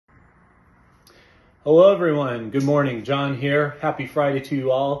Hello everyone, good morning, John here. Happy Friday to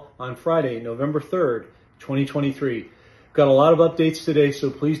you all on Friday, November 3rd, 2023. Got a lot of updates today, so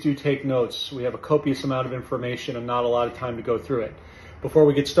please do take notes. We have a copious amount of information and not a lot of time to go through it. Before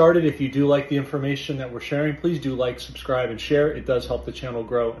we get started, if you do like the information that we're sharing, please do like, subscribe, and share. It does help the channel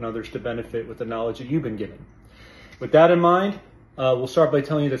grow and others to benefit with the knowledge that you've been given. With that in mind, we'll start by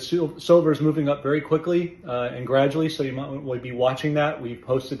telling you that silver is moving up very quickly and gradually, so you might be watching that. We've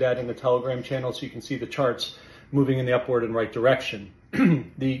posted that in the Telegram channel so you can see the charts moving in the upward and right direction.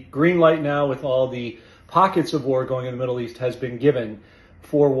 The green light now with all the pockets of war going in the Middle East has been given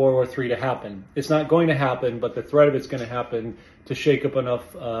for World War III to happen. It's not going to happen, but the threat of it's going to happen to shake up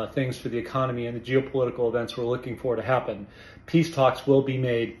enough things for the economy and the geopolitical events we're looking for to happen. Peace talks will be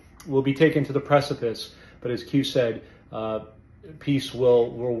made, will be taken to the precipice, but as Q said, peace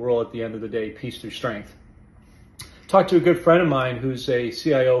will rule at the end of the day, peace through strength. Talked to a good friend of mine who's a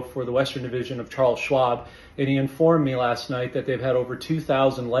CIO for the Western Division of Charles Schwab, and he informed me last night that they've had over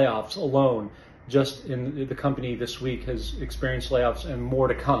 2,000 layoffs alone. Just in the company this week has experienced layoffs and more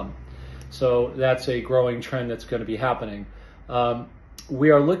to come. So that's a growing trend that's going to be happening. We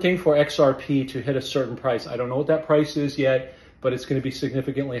are looking for XRP to hit a certain price. I don't know what that price is yet, but it's going to be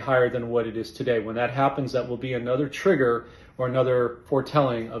significantly higher than what it is today. When that happens, that will be another trigger or another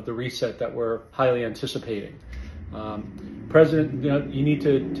foretelling of the reset that we're highly anticipating. President, you need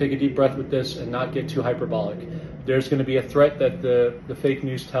to take a deep breath with this and not get too hyperbolic. There's going to be a threat that the fake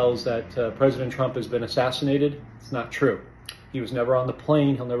news tells that President Trump has been assassinated. It's not true. He was never on the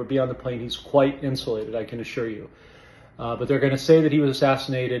plane. He'll never be on the plane. He's quite insulated, I can assure you. But they're going to say that he was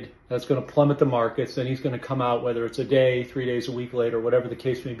assassinated. That's going to plummet the markets. Then he's going to come out, whether it's a day, 3 days, a week later, whatever the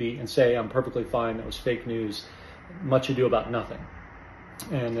case may be, and say, I'm perfectly fine. That was fake news. Much ado about nothing.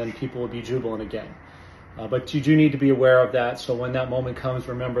 And then people will be jubilant again. But you do need to be aware of that. So when that moment comes,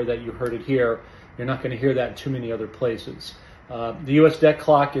 remember that you heard it here. You're not going to hear that in too many other places. The U.S. debt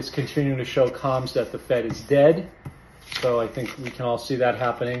clock is continuing to show comms that the Fed is dead. So I think we can all see that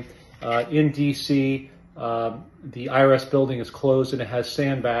happening. In D.C., the IRS building is closed and it has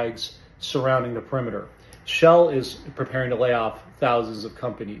sandbags surrounding the perimeter. Shell is preparing to lay off thousands of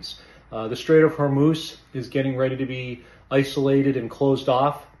companies. The Strait of Hormuz is getting ready to be isolated and closed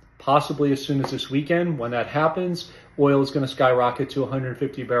off, possibly as soon as this weekend. When that happens, oil is going to skyrocket to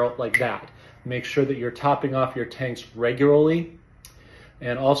 150 barrels like that. Make sure that you're topping off your tanks regularly,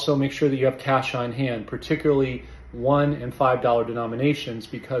 and also make sure that you have cash on hand, particularly $1 and $5 denominations,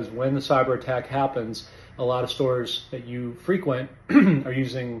 because when the cyber attack happens, a lot of stores that you frequent are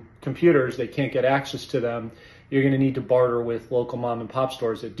using computers. They can't get access to them. You're going to need to barter with local mom and pop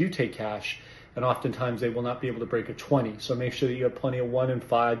stores that do take cash, and oftentimes they will not be able to break a 20. So make sure that you have plenty of $1 and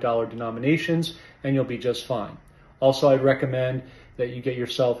 $5 denominations, and you'll be just fine. Also, I'd recommend that you get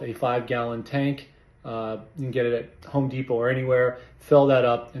yourself a 5-gallon tank. You can get it at Home Depot or anywhere. Fill that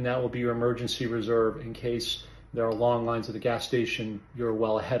up, and that will be your emergency reserve in case there are long lines at the gas station. You're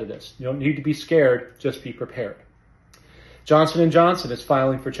well ahead of this. You don't need to be scared, just be prepared. Johnson & Johnson is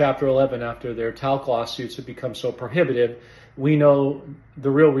filing for Chapter 11 after their talc lawsuits have become so prohibitive. We know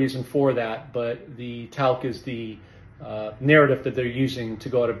the real reason for that, but the talc is the narrative that they're using to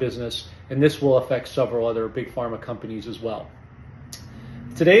go out of business, and this will affect several other big pharma companies as well.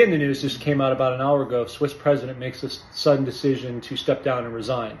 Today in the news, this came out about an hour ago, Swiss president makes a sudden decision to step down and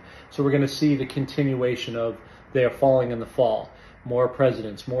resign. So we're going to see the continuation of they are falling in the fall. More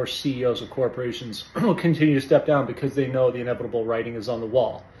presidents, more CEOs of corporations will continue to step down because they know the inevitable writing is on the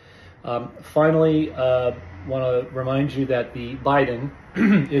wall. Finally, want to remind you that the Biden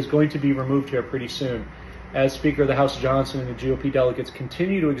is going to be removed here pretty soon. As Speaker of the House Johnson and the GOP delegates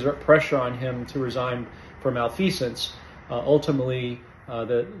continue to exert pressure on him to resign for malfeasance, ultimately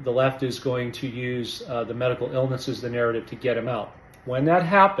the left is going to use the medical illness as the narrative to get him out. When that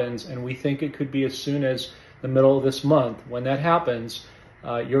happens, and we think it could be as soon as the middle of this month, when that happens,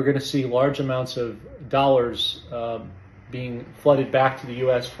 you're going to see large amounts of dollars being flooded back to the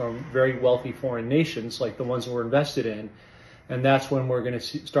U.S. from very wealthy foreign nations like the ones that we're invested in. And that's when we're going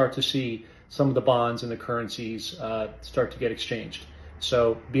to start to see some of the bonds and the currencies start to get exchanged.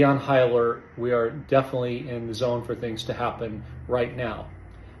 So be on high alert. We are definitely in the zone for things to happen right now.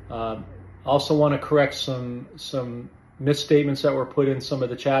 Also want to correct some misstatements that were put in some of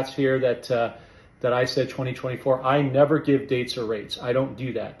the chats here that I said 2024. I never give dates or rates. I don't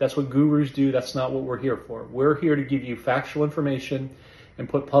do that. That's what gurus do. That's not what we're here for. We're here to give you factual information and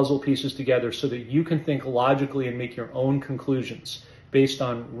put puzzle pieces together so that you can think logically and make your own conclusions based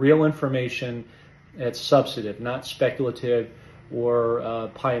on real information that's substantive, not speculative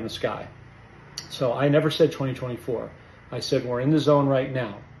or pie in the sky. So I never said 2024. I said we're in the zone right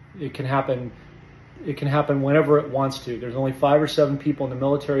now. It can happen it can happen whenever it wants to. There's only 5 or 7 people in the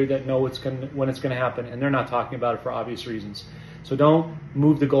military that know when it's going to happen, and they're not talking about it for obvious reasons. So don't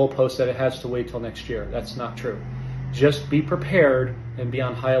move the goalpost that it has to wait till next year. That's not true. Just be prepared and be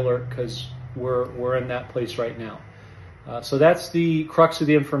on high alert, because we're in that place right now. So that's the crux of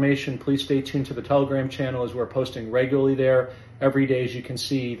the information. Please stay tuned to the Telegram channel, as we're posting regularly there every day. As you can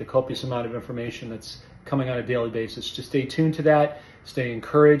see, the copious amount of information that's coming on a daily basis. Just stay tuned to that. Stay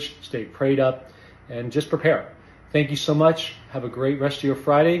encouraged, stay prayed up, and just prepare. Thank you so much. Have a great rest of your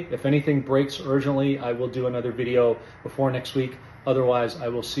Friday. If anything breaks urgently, I will do another video before next week. Otherwise, I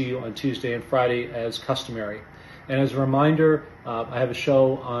will see you on Tuesday and Friday as customary. And as a reminder, I have a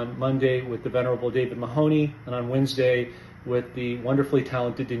show on Monday with the Venerable David Mahoney, and on Wednesday with the wonderfully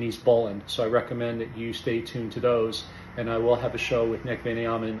talented Denise Boland. So I recommend that you stay tuned to those. And I will have a show with Nick Van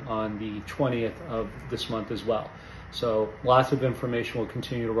Amen on the 20th of this month as well. So lots of information will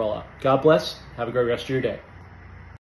continue to roll out. God bless. Have a great rest of your day.